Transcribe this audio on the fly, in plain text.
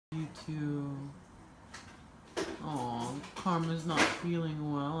too. Oh, Karma's not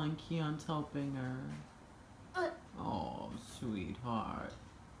feeling well and Kian's helping her. Oh, sweetheart.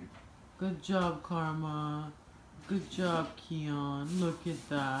 Good job, Karma. Good job, Kian. Look at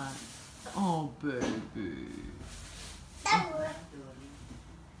that. Oh, baby.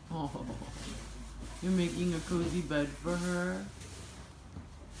 Oh, you're making a cozy bed for her?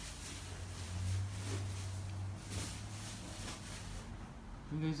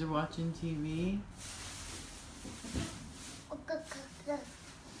 You guys are watching TV?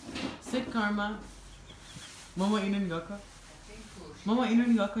 Sit, Karma. Mama inun gaka? Mama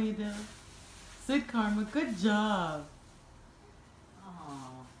inun gaka you there? Sit, Karma. Good job.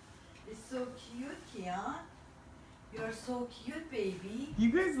 Oh, it's so cute, Kian. You're so cute, baby.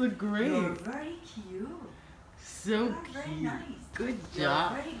 You guys look great. You're very cute. So You're cute. very nice. Good You're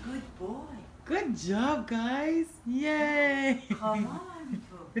job. a very good boy. Good job, guys. Yay. Come on,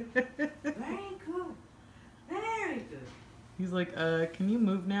 Pooh. Very good. Very good. He's like, can you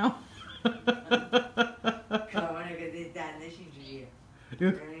move now?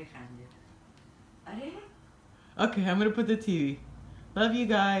 Okay, I'm gonna put the TV. Love you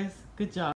guys. Good job.